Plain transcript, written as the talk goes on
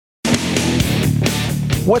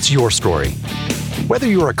What's your story? Whether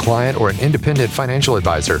you're a client or an independent financial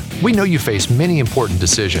advisor, we know you face many important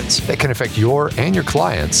decisions that can affect your and your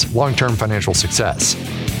clients' long-term financial success.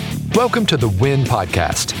 Welcome to the WIN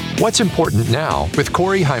Podcast, What's Important Now with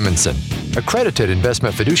Corey Heimensen, accredited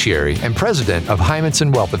investment fiduciary and president of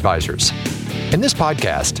Heimensen Wealth Advisors. In this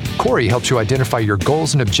podcast, Corey helps you identify your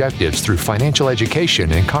goals and objectives through financial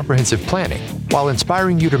education and comprehensive planning, while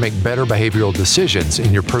inspiring you to make better behavioral decisions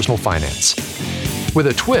in your personal finance. With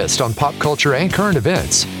a twist on pop culture and current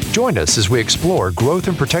events, join us as we explore growth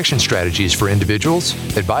and protection strategies for individuals,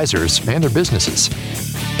 advisors, and their businesses.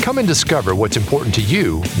 Come and discover what's important to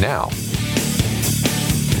you now.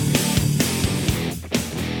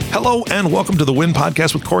 Hello and welcome to the WIN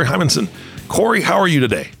Podcast with Corey Heimensen. Corey, how are you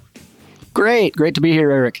today? Great to be here,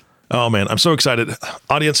 Eric. Oh man, I'm so excited.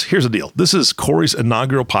 Audience, here's the deal. This is Corey's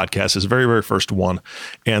inaugural podcast, his very, very first one.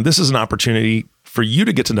 And this is an opportunity for you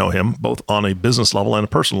to get to know him, both on a business level and a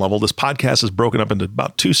personal level. This podcast is broken up into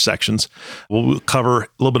about two sections. We'll cover a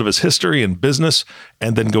little bit of his history and business,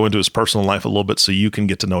 and then go into his personal life a little bit so you can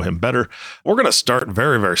get to know him better. We're going to start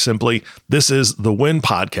very, very simply. This is the WIN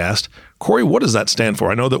Podcast. Corey, what does that stand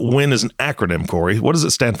for? I know that WIN is an acronym, Corey. What does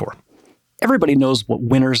it stand for? Everybody knows what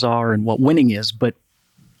winners are and what winning is, but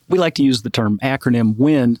we like to use the term acronym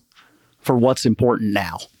WIN for what's important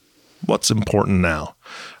now. What's important now?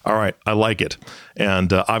 All right, I like it.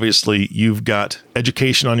 And obviously, you've got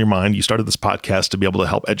education on your mind. You started this podcast to be able to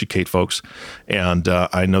help educate folks. And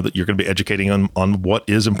I know that you're going to be educating on what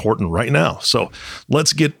is important right now. So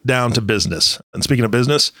let's get down to business. And speaking of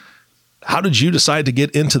business, how did you decide to get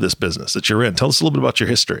into this business that you're in? Tell us a little bit about your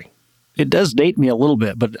history. It does date me a little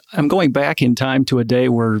bit, but I'm going back in time to a day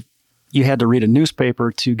where you had to read a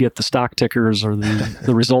newspaper to get the stock tickers or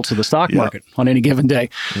the results of the stock market on any given day.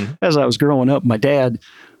 Mm-hmm. As I was growing up, my dad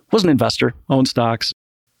was an investor, owned stocks.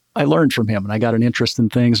 I learned from him and I got an interest in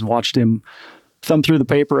things and watched him thumb through the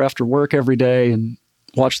paper after work every day and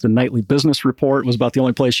watched the nightly business report. It was about the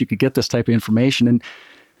only place you could get this type of information. And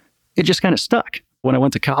it just kind of stuck. When I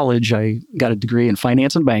went to college, I got a degree in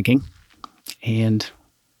finance and banking and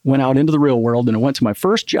went out into the real world. And I went to my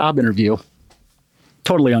first job interview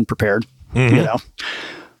totally unprepared,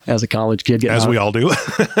 as a college kid. As we all do.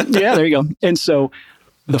 Yeah, there you go. And so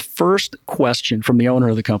the first question from the owner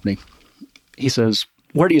of the company, he says,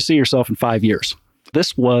 where do you see yourself in 5 years?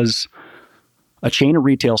 This was a chain of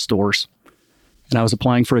retail stores. And I was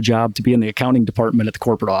applying for a job to be in the accounting department at the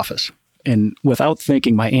corporate office. And without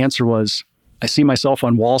thinking, my answer was, I see myself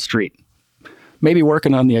on Wall Street, maybe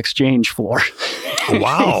working on the exchange floor.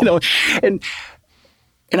 Wow. And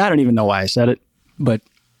I don't even know why I said it. But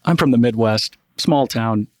I'm from the Midwest, small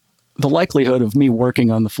town. The likelihood of me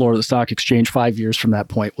working on the floor of the stock exchange 5 years from that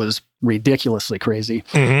point was ridiculously crazy.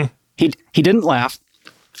 Mm-hmm. He didn't laugh,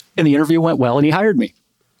 and the interview went well, and he hired me.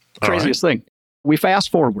 Craziest thing. We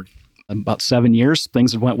fast forward about 7 years.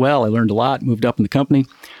 Things went well. I learned a lot, moved up in the company,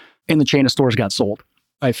 and the chain of stores got sold.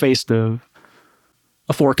 I faced a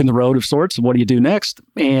fork in the road of sorts. What do you do next?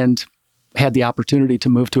 And had the opportunity to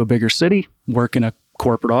move to a bigger city, work in a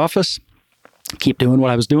corporate office, keep doing what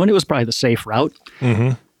I was doing. It was probably the safe route.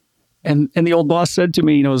 Mm-hmm. And the old boss said to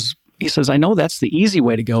me, he says, I know that's the easy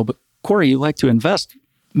way to go, but Corey, you like to invest.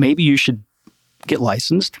 Maybe you should get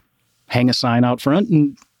licensed, hang a sign out front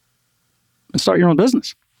and start your own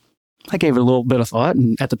business. I gave it a little bit of thought.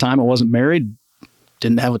 And at the time I wasn't married,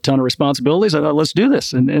 didn't have a ton of responsibilities. I thought, let's do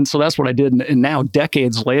this. And so that's what I did. And now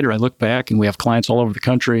decades later, I look back and we have clients all over the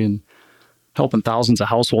country and helping thousands of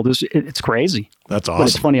households. It's crazy. That's awesome. But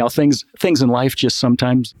it's funny how things in life just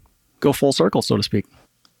sometimes go full circle, so to speak.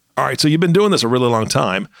 All right. So you've been doing this a really long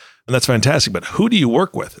time, and that's fantastic. But who do you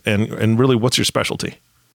work with? And really, what's your specialty?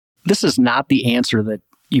 This is not the answer that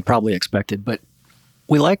you probably expected, but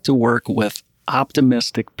we like to work with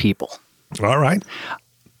optimistic people. All right.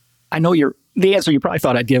 I know the answer you probably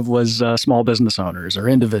thought I'd give was small business owners or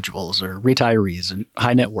individuals or retirees and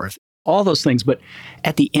high net worth. All those things. But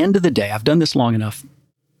at the end of the day, I've done this long enough.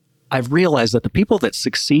 I've realized that the people that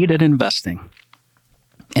succeed at investing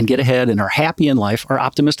and get ahead and are happy in life are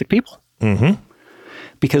optimistic people. Mm-hmm.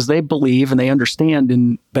 Because they believe and they understand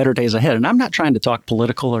in better days ahead. And I'm not trying to talk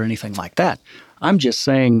political or anything like that. I'm just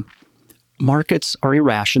saying markets are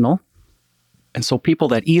irrational. And so people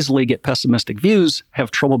that easily get pessimistic views have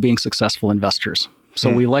trouble being successful investors.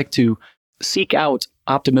 So we like to seek out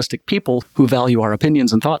optimistic people who value our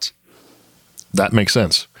opinions and thoughts. That makes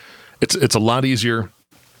sense. It's a lot easier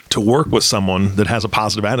to work with someone that has a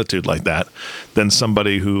positive attitude like that than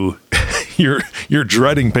somebody who you're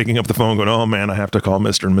dreading picking up the phone going, oh man, I have to call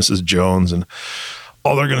Mr. and Mrs. Jones and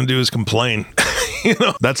all they're going to do is complain.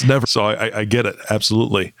 That's never, so I get it.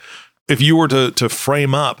 Absolutely. If you were to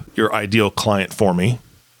frame up your ideal client for me,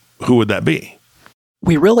 who would that be?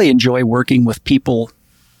 We really enjoy working with people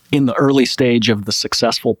in the early stage of the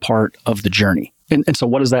successful part of the journey. And so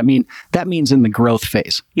what does that mean? That means in the growth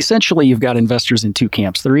phase. Essentially, you've got investors in two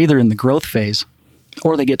camps. They're either in the growth phase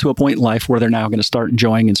or they get to a point in life where they're now going to start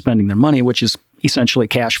enjoying and spending their money, which is essentially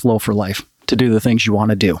cash flow for life to do the things you want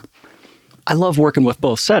to do. I love working with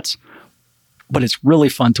both sets, but it's really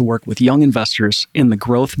fun to work with young investors in the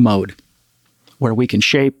growth mode where we can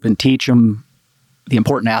shape and teach them the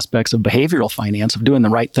important aspects of behavioral finance, of doing the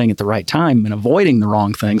right thing at the right time and avoiding the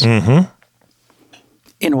wrong things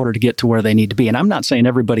in order to get to where they need to be. And I'm not saying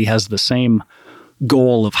everybody has the same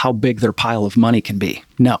goal of how big their pile of money can be.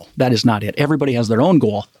 No, that is not it. Everybody has their own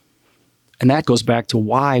goal. And that goes back to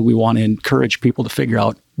why we want to encourage people to figure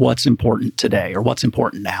out what's important today or what's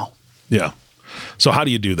important now. Yeah. So how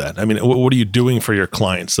do you do that? I mean, what are you doing for your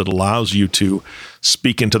clients that allows you to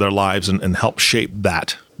speak into their lives and help shape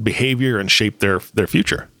that behavior and shape their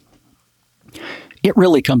future? It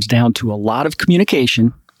really comes down to a lot of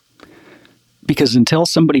communication, because until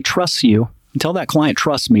somebody trusts you, until that client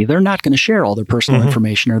trusts me, they're not going to share all their personal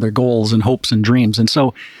information or their goals and hopes and dreams. And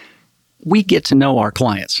so we get to know our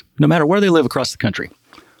clients, no matter where they live across the country.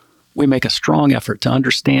 We make a strong effort to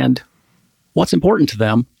understand what's important to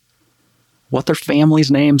them, what their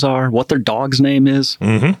family's names are, what their dog's name is.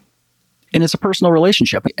 And it's a personal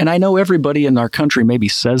relationship. And I know everybody in our country maybe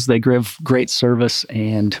says they give great service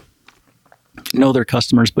and know their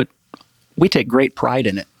customers, but we take great pride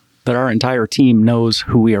in it, that our entire team knows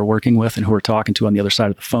who we are working with and who we're talking to on the other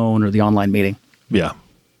side of the phone or the online meeting. Yeah.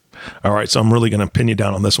 All right. So I'm really going to pin you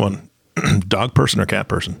down on this one. Dog person or cat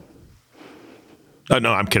person?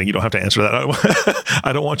 No, I'm kidding. You don't have to answer that.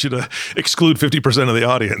 I don't want you to exclude 50% of the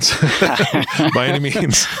audience by any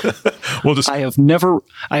means. We'll just. I have never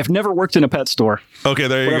worked in a pet store. Okay,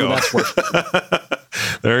 there you go. That's worth.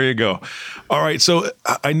 There you go. All right. So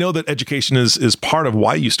I know that education is part of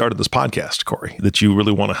why you started this podcast, Corey, that you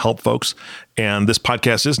really want to help folks. And this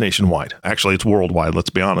podcast is nationwide. Actually, it's worldwide. Let's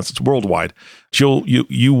be honest. It's worldwide.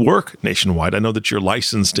 You work nationwide. I know that you're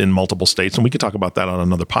licensed in multiple states, and we could talk about that on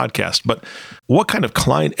another podcast. But what kind of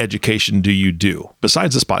client education do you do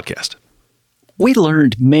besides this podcast? We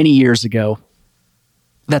learned many years ago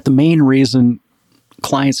that the main reason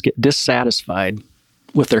clients get dissatisfied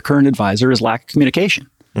with their current advisor is lack of communication.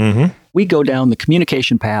 We go down the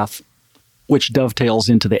communication path, which dovetails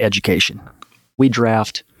into the education. We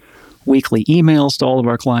draft weekly emails to all of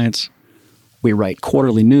our clients. We write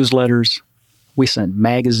quarterly newsletters. We send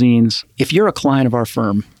magazines. If you're a client of our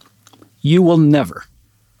firm, you will never,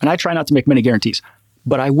 and I try not to make many guarantees,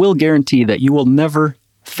 but I will guarantee that you will never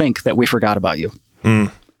think that we forgot about you. In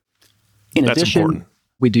addition, important.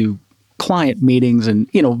 We do client meetings and,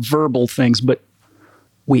 verbal things, but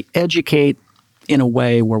we educate in a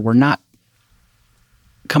way where we're not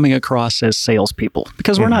coming across as salespeople,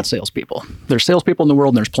 because we're not salespeople. There's salespeople in the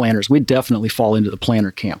world and there's planners. We definitely fall into the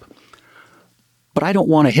planner camp. But I don't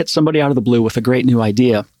want to hit somebody out of the blue with a great new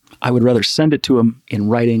idea. I would rather send it to them in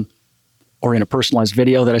writing or in a personalized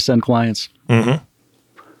video that I send clients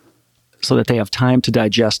so that they have time to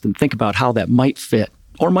digest and think about how that might fit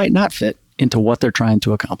or might not fit into what they're trying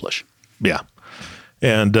to accomplish. Yeah.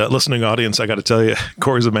 And listening audience, I got to tell you,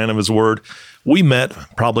 Corey's a man of his word. We met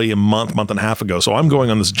probably a month and a half ago. So I'm going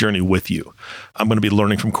on this journey with you. I'm going to be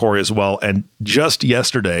learning from Corey as well. And just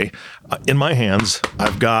yesterday, in my hands,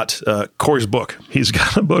 I've got Corey's book. He's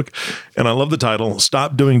got a book, and I love the title,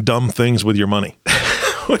 Stop Doing Dumb Things with Your Money,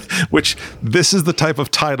 which this is the type of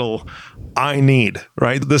title I need,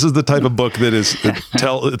 right? This is the type of book that is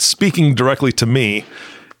it's speaking directly to me.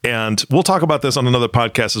 And we'll talk about this on another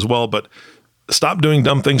podcast as well, but stop doing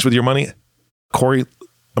dumb things with your money. Corey,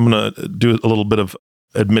 I'm going to do a little bit of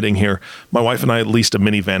admitting here. My wife and I leased a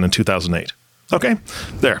minivan in 2008. Okay,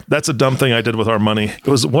 there. That's a dumb thing I did with our money. It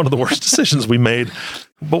was one of the worst decisions we made,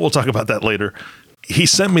 but we'll talk about that later. He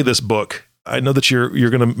sent me this book. I know that you're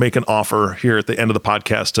going to make an offer here at the end of the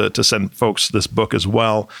podcast to send folks this book as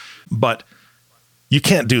well, but you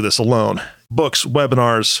can't do this alone. Books,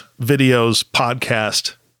 webinars, videos,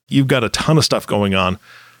 podcast. You've got a ton of stuff going on.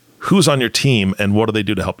 Who's on your team and what do they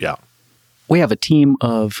do to help you out? We have a team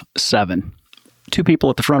of 7. 2 people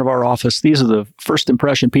at the front of our office. These are the first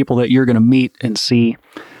impression people that you're going to meet and see.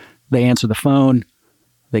 They answer the phone.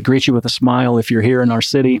 They greet you with a smile if you're here in our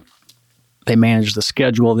city. They manage the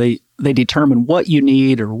schedule. They determine what you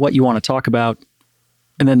need or what you want to talk about,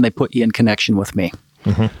 and then they put you in connection with me.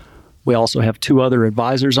 We also have 2 other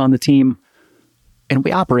advisors on the team, and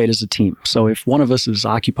we operate as a team. So if one of us is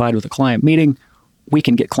occupied with a client meeting, we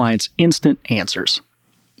can get clients instant answers.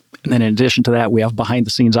 And then in addition to that, we have behind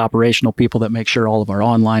the scenes operational people that make sure all of our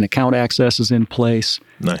online account access is in place,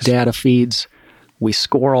 Nice. data feeds. We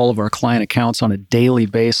score all of our client accounts on a daily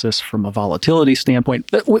basis from a volatility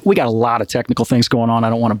standpoint. We got a lot of technical things going on.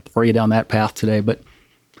 I don't want to bore you down that path today, but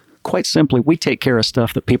quite simply, we take care of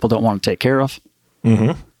stuff that people don't want to take care of.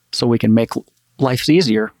 So we can make life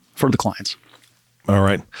easier for the clients. All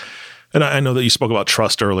right. And I know that you spoke about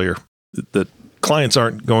trust earlier, that clients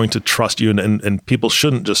aren't going to trust you, and people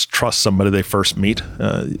shouldn't just trust somebody they first meet.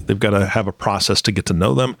 They've got to have a process to get to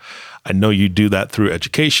know them. I know you do that through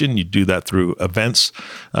education. You do that through events,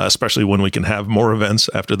 especially when we can have more events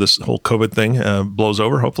after this whole COVID thing blows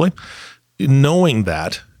over, hopefully. Knowing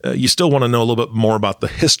that, you still want to know a little bit more about the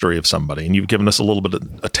history of somebody, and you've given us a little bit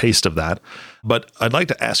of a taste of that. But I'd like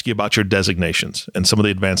to ask you about your designations and some of the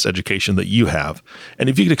advanced education that you have. And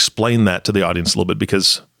if you could explain that to the audience a little bit,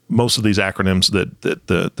 because most of these acronyms that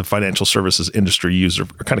the financial services industry use are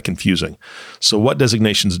kind of confusing. So what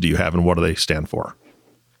designations do you have, and what do they stand for?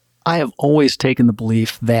 I have always taken the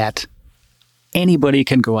belief that anybody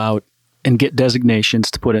can go out and get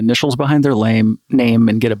designations to put initials behind their name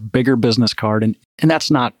and get a bigger business card. And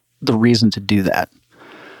that's not the reason to do that.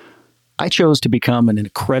 I chose to become an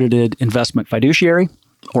accredited investment fiduciary,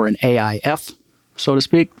 or an AIF, so to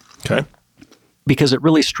speak. Okay. Because it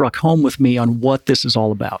really struck home with me on what this is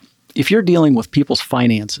all about. If you're dealing with people's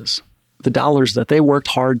finances, the dollars that they worked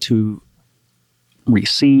hard to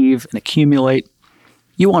receive and accumulate,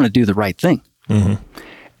 you want to do the right thing.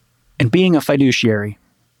 And being a fiduciary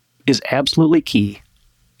is absolutely key.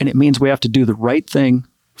 And it means we have to do the right thing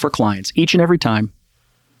for clients each and every time,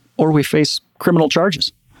 or we face criminal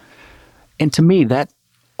charges. And to me, that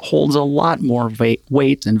holds a lot more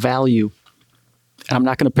weight and value. And I'm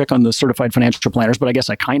not going to pick on the certified financial planners, but I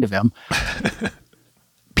guess I kind of am.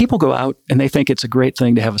 People go out and they think it's a great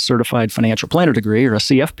thing to have a certified financial planner degree, or a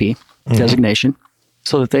CFP designation,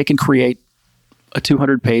 so that they can create a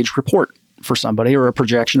 200-page report for somebody, or a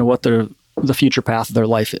projection of what the future path of their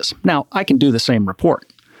life is. Now, I can do the same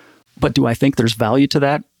report, but do I think there's value to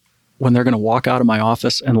that when they're going to walk out of my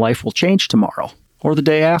office and life will change tomorrow or the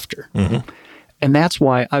day after? And that's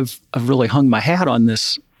why I've really hung my hat on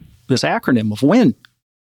this acronym of WIN.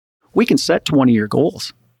 We can set 20-year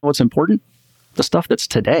goals. What's important? The stuff that's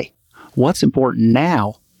today. What's important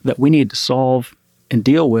now that we need to solve and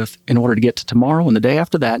deal with in order to get to tomorrow and the day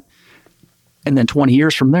after that, and then 20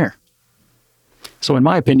 years from there. So in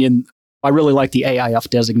my opinion, I really like the AIF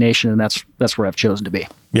designation, and that's where I've chosen to be.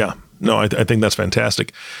 Yeah. No, I think that's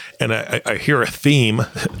fantastic. And I hear a theme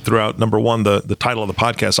throughout, number one, the title of the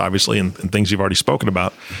podcast, obviously, and things you've already spoken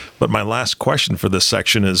about. But my last question for this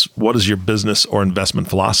section is, what is your business or investment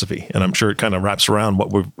philosophy? And I'm sure it kind of wraps around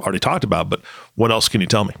what we've already talked about, but what else can you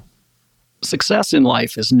tell me? Success in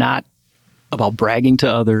life is not about bragging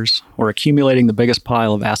to others or accumulating the biggest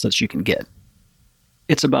pile of assets you can get.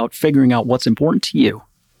 It's about figuring out what's important to you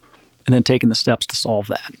and then taking the steps to solve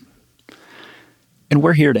that. And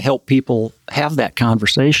we're here to help people have that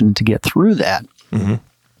conversation to get through that.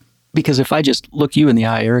 Because if I just look you in the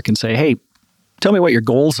eye, Eric, and say, hey, tell me what your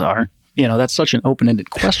goals are, that's such an open-ended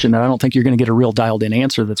question that I don't think you're going to get a real dialed-in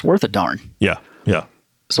answer that's worth a darn. Yeah.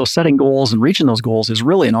 So setting goals and reaching those goals is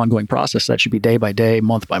really an ongoing process that should be day by day,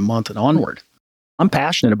 month by month, and onward. I'm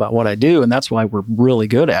passionate about what I do, and that's why we're really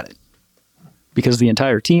good at it. Because the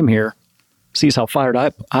entire team here sees how fired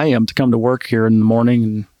up I am to come to work here in the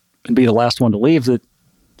morning and be the last one to leave, that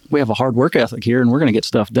we have a hard work ethic here, and we're going to get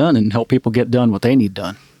stuff done and help people get done what they need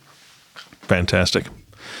done. Fantastic.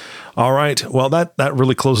 All right. Well, that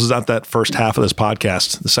really closes out that first half of this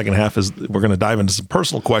podcast. The second half is we're going to dive into some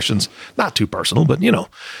personal questions, not too personal, but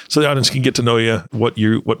so the audience can get to know you,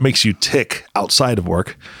 what makes you tick outside of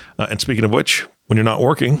work. And speaking of which, when you're not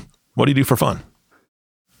working, what do you do for fun?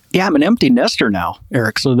 Yeah, I'm an empty nester now,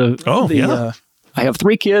 Eric. So I have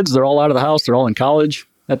 3 kids. They're all out of the house. They're all in college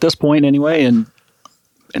at this point anyway. And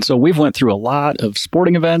so we've went through a lot of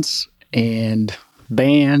sporting events and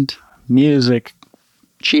band, music,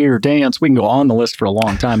 cheer, dance. We can go on the list for a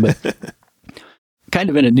long time, but kind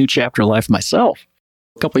of in a new chapter of life myself.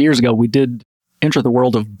 A couple of years ago, we did enter the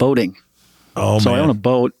world of boating. Oh, so man. I own a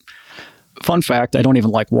boat. Fun fact, I don't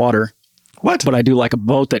even like water. What? But I do like a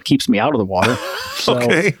boat that keeps me out of the water. So,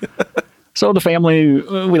 okay. So the family,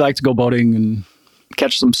 we like to go boating and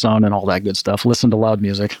catch some sun and all that good stuff. Listen to loud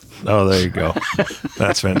music. Oh, there you go.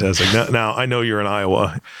 That's fantastic. Now, I know you're in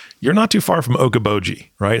Iowa. You're not too far from Okoboji,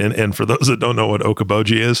 right? And for those that don't know what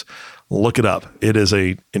Okoboji is, look it up. It is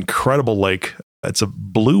a incredible lake. It's a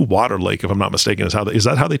blue water lake, if I'm not mistaken. Is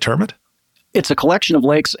that how they term it? It's a collection of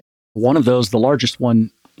lakes. One of those, the largest one,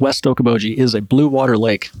 West Okoboji, is a blue water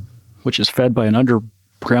lake, which is fed by an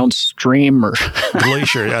ground stream or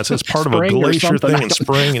glacier. Yeah, it's part of a glacier thing in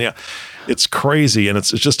spring. And yeah, it's crazy. And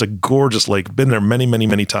it's just a gorgeous lake. Been there many, many,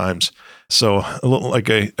 many times. So a little, like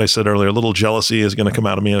I said earlier, a little jealousy is going to come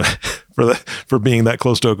out of me for being that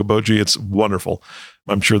close to Okoboji. It's wonderful.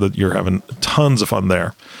 I'm sure that you're having tons of fun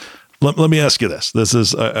there. Let me ask you this. This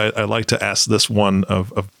is, I like to ask this one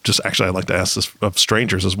I like to ask this of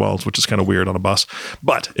strangers as well, which is kind of weird on a bus.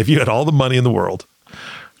 But if you had all the money in the world,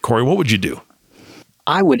 Corey, what would you do?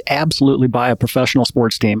 I would absolutely buy a professional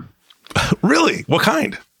sports team. Really? What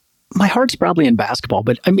kind? My heart's probably in basketball,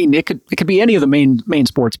 but I mean, it could be any of the main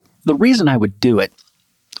sports. The reason I would do it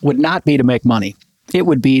would not be to make money. It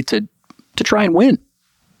would be to try and win.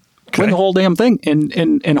 Okay. Win the whole damn thing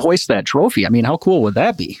and hoist that trophy. I mean, how cool would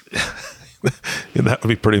that be? Yeah, that would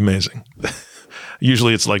be pretty amazing.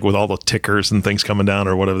 Usually it's like with all the tickers and things coming down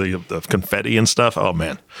or whatever, the confetti and stuff. Oh,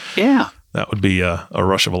 man. Yeah. That would be a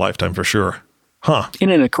rush of a lifetime for sure. Huh. In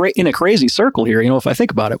a crazy circle here, if I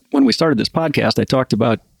think about it, when we started this podcast, I talked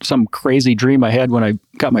about some crazy dream I had when I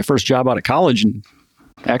got my first job out of college and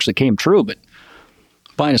actually came true. But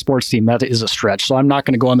buying a sports team, that is a stretch. So I'm not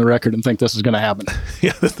going to go on the record and think this is going to happen.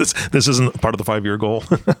 Yeah, this isn't part of the 5-year goal.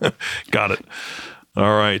 Got it.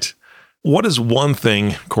 All right. What is one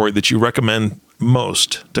thing, Corey, that you recommend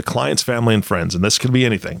most to clients, family, and friends? And this could be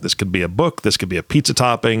anything. This could be a book. This could be a pizza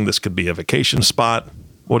topping. This could be a vacation spot.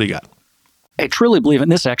 What do you got? I truly believe,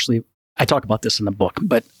 and this actually, I talk about this in the book,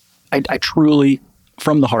 but I truly,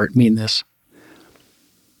 from the heart, mean this.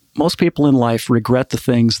 Most people in life regret the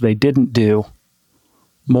things they didn't do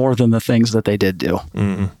more than the things that they did do.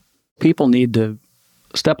 Mm-hmm. People need to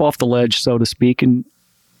step off the ledge, so to speak, and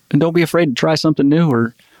don't be afraid to try something new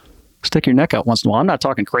or stick your neck out once in a while. I'm not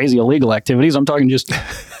talking crazy illegal activities. I'm talking just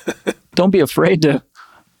don't be afraid to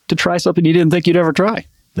try something you didn't think you'd ever try.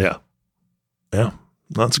 Yeah. Yeah.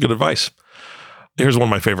 That's good advice. Here's one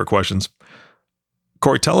of my favorite questions.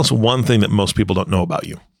 Corey, tell us one thing that most people don't know about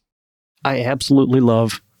you. I absolutely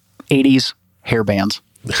love 80s hair bands.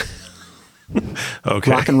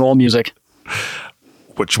 Okay. Rock and roll music.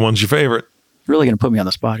 Which one's your favorite? You're really going to put me on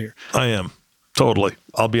the spot here. I am. Totally.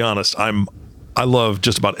 I'll be honest. I love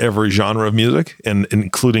just about every genre of music, and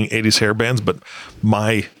including 80s hair bands, but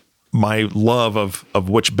my love of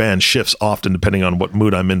which band shifts often depending on what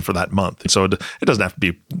mood I'm in for that month. So it doesn't have to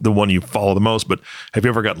be the one you follow the most, but have you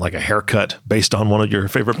ever gotten like a haircut based on one of your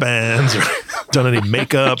favorite bands or done any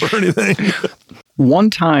makeup or anything? One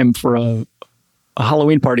time for a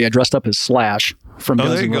Halloween party, I dressed up as Slash from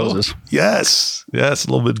Guns N' Roses. Yes. Yes.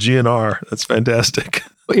 A little bit GNR. That's fantastic.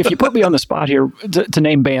 If you put me on the spot here to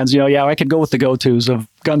name bands, I could go with the go-tos of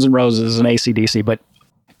Guns N' Roses and AC/DC, but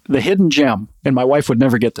the hidden gem, and my wife would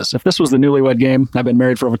never get this. If this was the Newlywed Game, I've been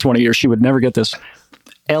married for over 20 years, she would never get this.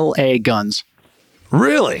 L.A. Guns.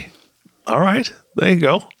 Really? All right. There you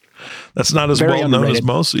go. That's not as very well underrated. known as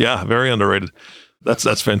most. Yeah, very underrated.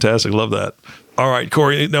 That's fantastic. Love that. All right,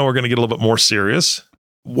 Corey, now we're going to get a little bit more serious.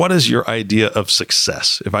 What is your idea of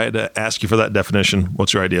success? If I had to ask you for that definition,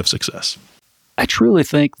 what's your idea of success? I truly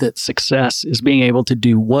think that success is being able to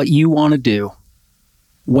do what you want to do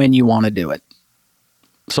when you want to do it.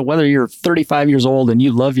 So whether you're 35 years old and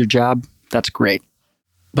you love your job, that's great.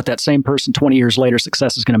 But that same person 20 years later,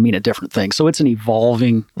 success is going to mean a different thing. So it's an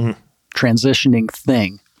evolving, transitioning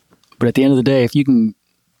thing. But at the end of the day, if you can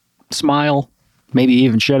smile, maybe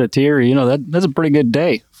even shed a tear, that's a pretty good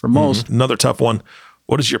day for most. Another tough one.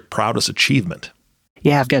 What is your proudest achievement?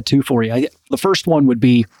 Yeah, I've got two for you. The first one would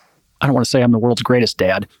be, I don't want to say I'm the world's greatest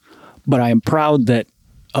dad, but I am proud that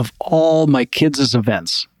of all my kids'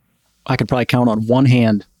 events, I could probably count on one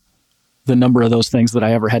hand the number of those things that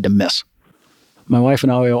I ever had to miss. My wife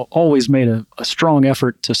and I always made a strong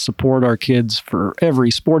effort to support our kids for every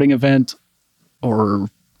sporting event or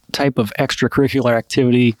type of extracurricular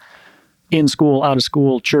activity, in school, out of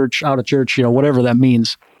school, church, out of church, whatever that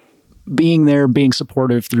means. Being there, being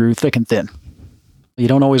supportive through thick and thin. You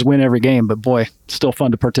don't always win every game, but boy, it's still fun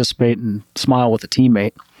to participate and smile with a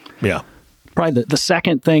teammate. Yeah. Probably the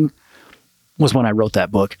second thing was when I wrote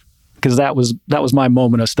that book, because that was my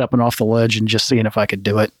moment of stepping off the ledge and just seeing if I could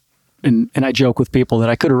do it. And I joke with people that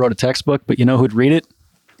I could have wrote a textbook, but you know who'd read it?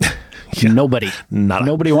 Yeah. Nobody.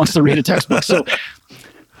 Nobody wants to read a textbook.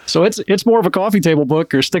 So it's more of a coffee table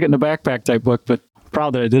book or stick it in a backpack type book, but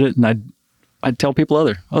proud that I did it. And I'd tell people,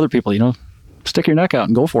 other people, stick your neck out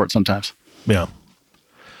and go for it sometimes. Yeah.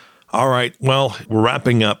 All right. Well, we're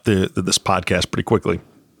wrapping up this podcast pretty quickly.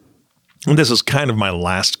 And this is kind of my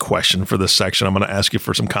last question for this section. I'm going to ask you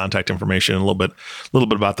for some contact information and a little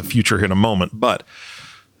bit about the future here in a moment. But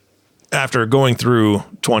after going through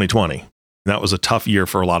 2020, That was a tough year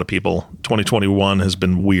for a lot of people. 2021 has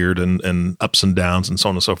been weird and ups and downs and so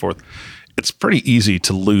on and so forth. It's pretty easy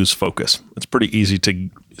to lose focus. It's pretty easy to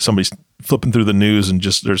somebody's flipping through the news and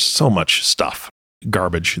just there's so much stuff,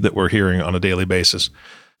 garbage that we're hearing on a daily basis.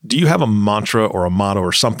 Do you have a mantra or a motto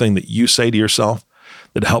or something that you say to yourself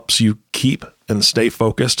that helps you keep and stay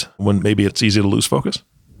focused when maybe it's easy to lose focus?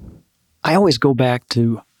 I always go back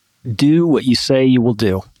to do what you say you will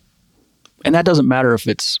do. And that doesn't matter if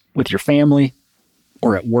it's with your family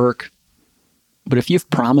or at work. But if you've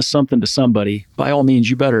promised something to somebody, by all means,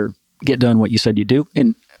 you better get done what you said you do.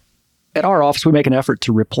 And at our office, we make an effort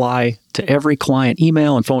to reply to every client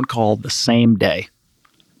email and phone call the same day.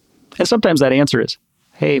 And sometimes that answer is,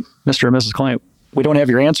 hey, Mr. and Mrs. Client, we don't have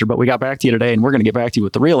your answer, but we got back to you today and we're going to get back to you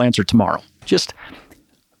with the real answer tomorrow. Just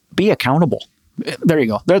be accountable. There you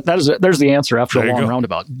go. There's the answer after a long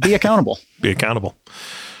roundabout. Be accountable. Be accountable.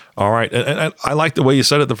 All right. And I like the way you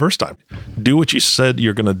said it the first time. Do what you said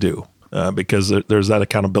you're going to do because there's that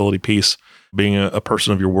accountability piece. Being a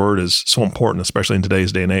person of your word is so important, especially in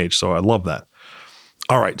today's day and age. So I love that.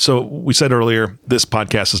 All right. So we said earlier, this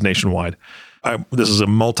podcast is nationwide. This is a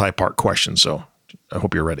multi-part question, so I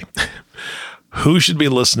hope you're ready. Who should be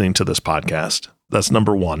listening to this podcast? That's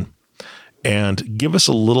number one. And give us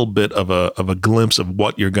a little bit of a glimpse of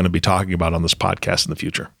what you're going to be talking about on this podcast in the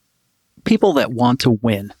future. People that want to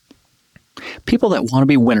win. People that want to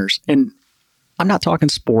be winners. And I'm not talking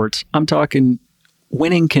sports. I'm talking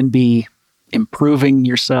winning can be improving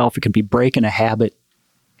yourself. It can be breaking a habit,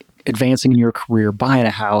 advancing in your career, buying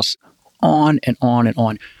a house, on and on and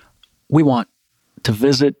on. We want to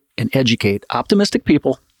visit and educate optimistic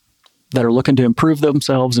people that are looking to improve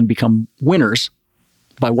themselves and become winners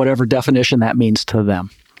by whatever definition that means to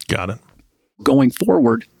them. Got it. Going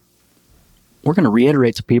forward, we're going to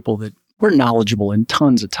reiterate to people that we're knowledgeable in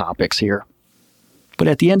tons of topics here. But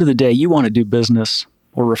at the end of the day, you want to do business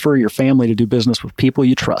or refer your family to do business with people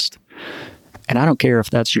you trust. And I don't care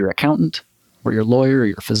if that's your accountant or your lawyer or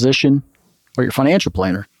your physician or your financial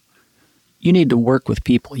planner. You need to work with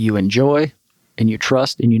people you enjoy and you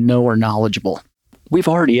trust and you know are knowledgeable. We've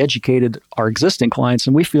already educated our existing clients,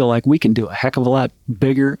 and we feel like we can do a heck of a lot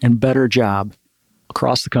bigger and better job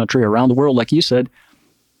across the country, around the world, like you said,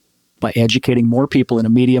 by educating more people in a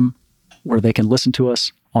medium where they can listen to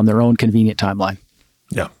us on their own convenient timeline.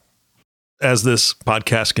 Yeah. As this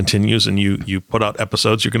podcast continues and you put out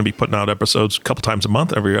episodes, you're going to be putting out episodes a couple times a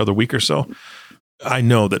month, every other week or so. I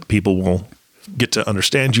know that people will get to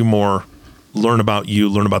understand you more, learn about you,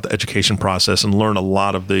 learn about the education process, and learn a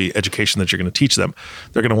lot of the education that you're going to teach them.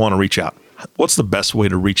 They're going to want to reach out. What's the best way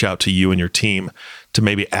to reach out to you and your team to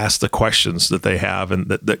maybe ask the questions that they have and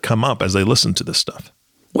that come up as they listen to this stuff?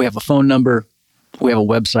 We have a phone number. We have a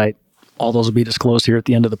website. All those will be disclosed here at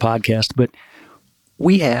the end of the podcast. But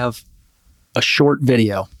we have a short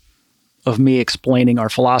video of me explaining our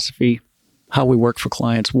philosophy, how we work for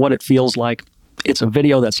clients, what it feels like. It's a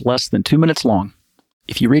video that's less than 2 minutes long.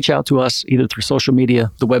 If you reach out to us either through social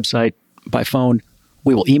media, the website, by phone,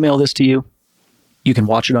 we will email this to you. You can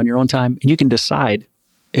watch it on your own time, and you can decide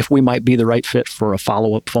if we might be the right fit for a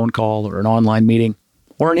follow-up phone call or an online meeting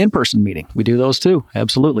or an in-person meeting. We do those too,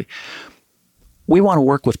 absolutely. We want to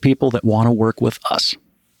work with people that want to work with us.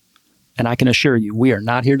 And I can assure you, we are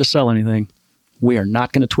not here to sell anything. We are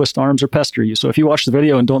not going to twist arms or pester you. So if you watch the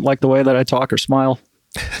video and don't like the way that I talk or smile,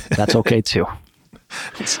 that's okay too.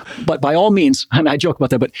 But by all means, and I joke about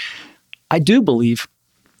that, but I do believe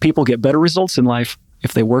people get better results in life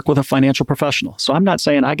if they work with a financial professional. So I'm not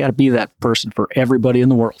saying I got to be that person for everybody in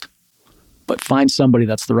the world, but find somebody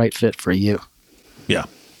that's the right fit for you. Yeah.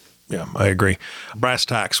 Yeah, I agree. Brass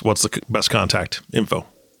tacks, what's the best contact info?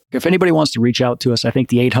 If anybody wants to reach out to us, I think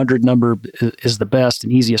the 800 number is the best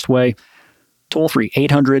and easiest way. Toll free,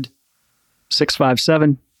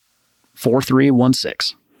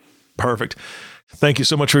 800-657-4316. Perfect. Thank you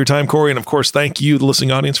so much for your time, Corey. And of course, thank you, the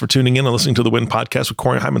listening audience, for tuning in and listening to the Win Podcast with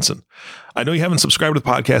Corey Heimensen. I know you haven't subscribed to the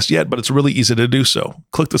podcast yet, but it's really easy to do so.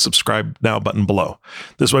 Click the subscribe now button below.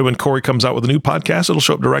 This way, when Corey comes out with a new podcast, it'll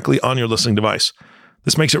show up directly on your listening device.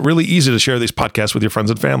 This makes it really easy to share these podcasts with your friends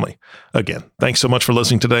and family. Again, thanks so much for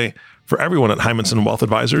listening today. For everyone at Heimensen Wealth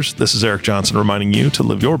Advisors, this is Eric Johnson reminding you to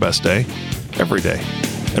live your best day every day.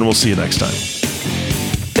 And we'll see you next time.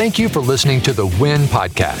 Thank you for listening to the Win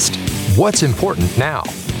Podcast. What's important now?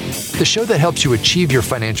 The show that helps you achieve your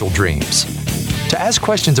financial dreams. To ask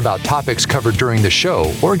questions about topics covered during the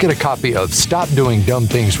show or get a copy of Stop Doing Dumb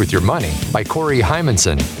Things with Your Money by Corey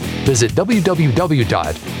Heimensen, visit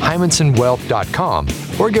www.heimensenwealth.com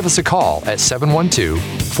or give us a call at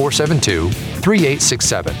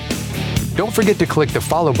 712-472-3867. Don't forget to click the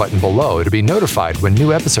follow button below to be notified when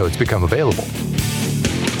new episodes become available.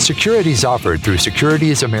 Securities offered through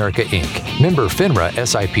Securities America Inc., member FINRA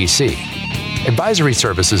SIPC. Advisory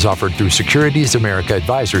services offered through Securities America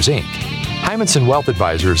Advisors Inc. Heimensen Wealth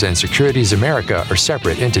Advisors and Securities America are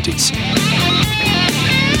separate entities.